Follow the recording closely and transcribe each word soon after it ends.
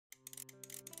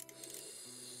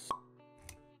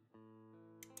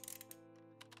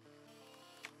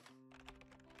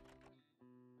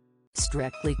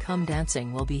Strictly Come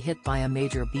Dancing will be hit by a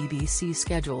major BBC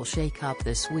schedule shake-up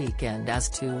this weekend as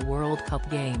 2 World Cup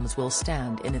games will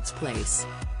stand in its place.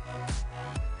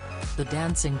 The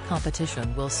dancing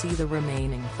competition will see the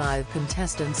remaining 5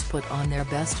 contestants put on their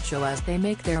best show as they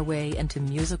make their way into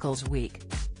Musicals Week.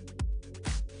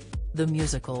 The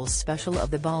musicals special of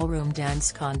the Ballroom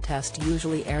Dance Contest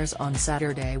usually airs on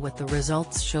Saturday, with the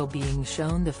results show being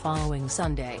shown the following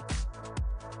Sunday.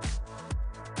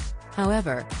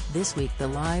 However, this week the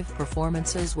live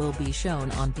performances will be shown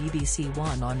on BBC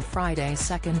One on Friday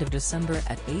 2nd of December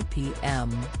at 8 p.m,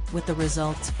 with the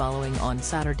results following on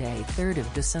Saturday 3rd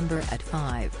of December at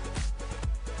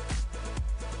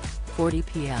 5:40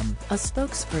 p.m. A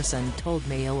spokesperson told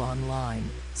Mail Online,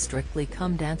 Strictly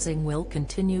Come Dancing will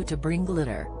continue to bring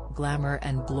glitter, glamour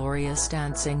and glorious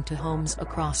dancing to homes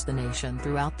across the nation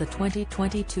throughout the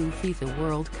 2022 FIFA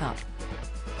World Cup.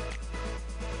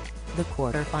 The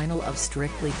quarter-final of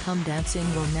Strictly Come Dancing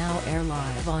will now air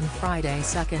live on Friday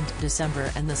 2nd December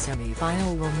and the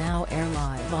semi-final will now air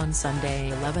live on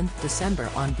Sunday 11th December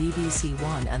on BBC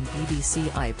One and BBC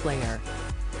iPlayer.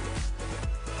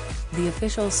 The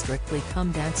official Strictly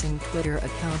Come Dancing Twitter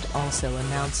account also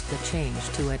announced the change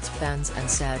to its fans and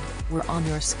said, "We're on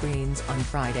your screens on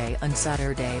Friday and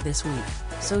Saturday this week,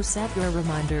 so set your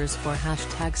reminders for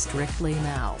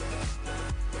 #StrictlyNow."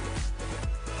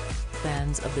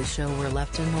 Fans of the show were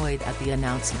left annoyed at the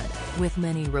announcement, with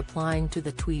many replying to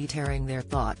the tweet airing their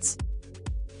thoughts.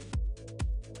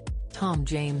 Tom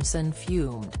Jameson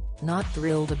fumed, "Not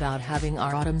thrilled about having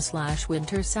our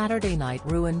autumn/winter Saturday night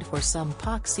ruined for some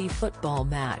poxy football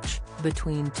match,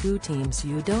 between 2 teams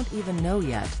you don't even know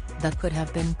yet, that could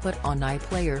have been put on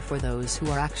iPlayer for those who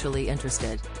are actually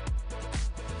interested."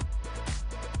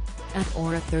 At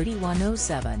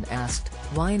Aura3107 asked,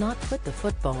 "Why not put the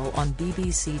football on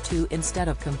BBC Two instead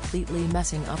of completely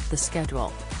messing up the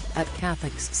schedule?" At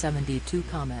Cathix72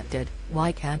 commented,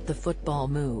 "Why can't the football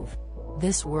move?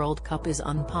 This World Cup is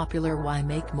unpopular, why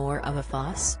make more of a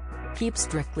fuss? Keep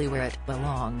Strictly where it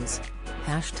belongs.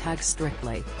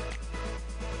 #Strictly."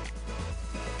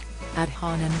 At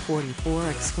Hanan44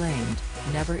 exclaimed,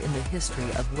 "Never in the history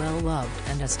of well-loved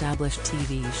and established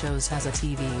TV shows has a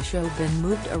TV show been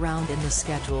moved around in the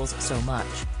schedules so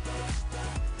much.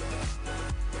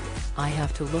 I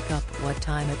have to look up what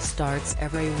time it starts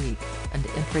every week, and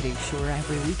I'm pretty sure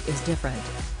every week is different."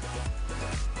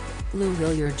 Lou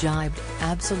Hillier jibed,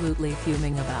 absolutely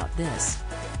fuming about this.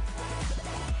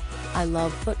 "I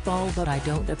love football but I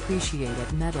don't appreciate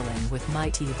it meddling with my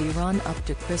TV run-up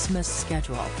to Christmas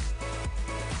schedule."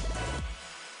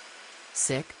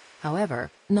 Sick,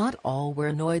 however, not all were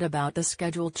annoyed about the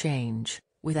schedule change,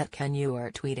 with at Ken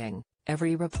Ewart tweeting,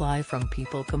 "Every reply from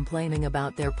people complaining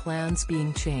about their plans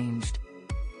being changed.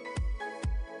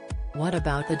 What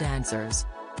about the dancers?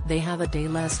 They have a day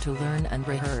less to learn and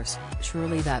rehearse,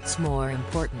 surely that's more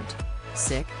important."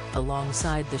 Sick,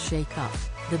 alongside the shake-up,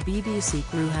 the BBC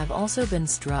crew have also been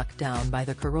struck down by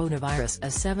the coronavirus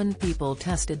as 7 people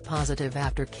tested positive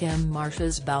after Kim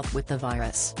Marsh's bout with the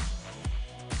virus.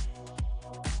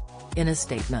 In a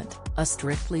statement, a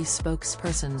Strictly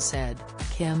spokesperson said,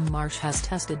 "Kim Marsh has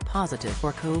tested positive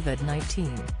for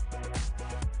COVID-19.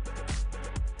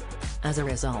 As a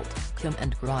result, Kim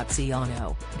and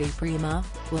Graziano Di Prima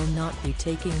will not be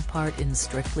taking part in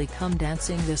Strictly Come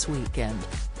Dancing this weekend."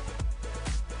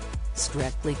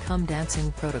 Strictly Come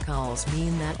Dancing protocols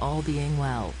mean that all being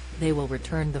well, they will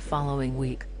return the following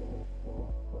week.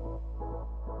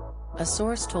 A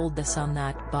source told The Sun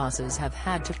that bosses have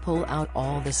had to pull out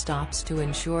all the stops to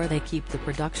ensure they keep the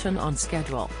production on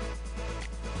schedule.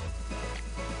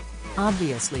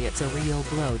 Obviously it's a real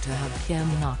blow to have Kim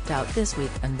knocked out this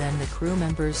week and then the crew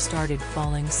members started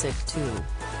falling sick too.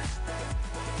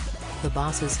 The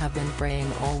bosses have been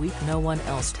praying all week no one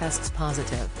else tests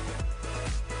positive.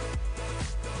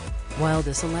 While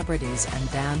the celebrities and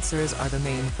dancers are the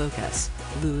main focus,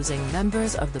 losing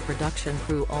members of the production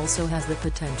crew also has the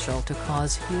potential to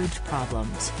cause huge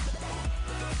problems.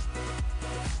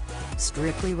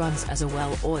 Strictly runs as a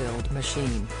well-oiled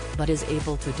machine, but is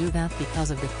able to do that because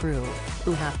of the crew,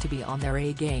 who have to be on their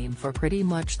A game for pretty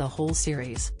much the whole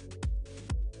series.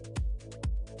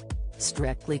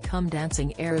 Strictly Come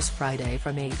Dancing airs Friday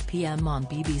from 8 p.m. on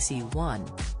BBC One,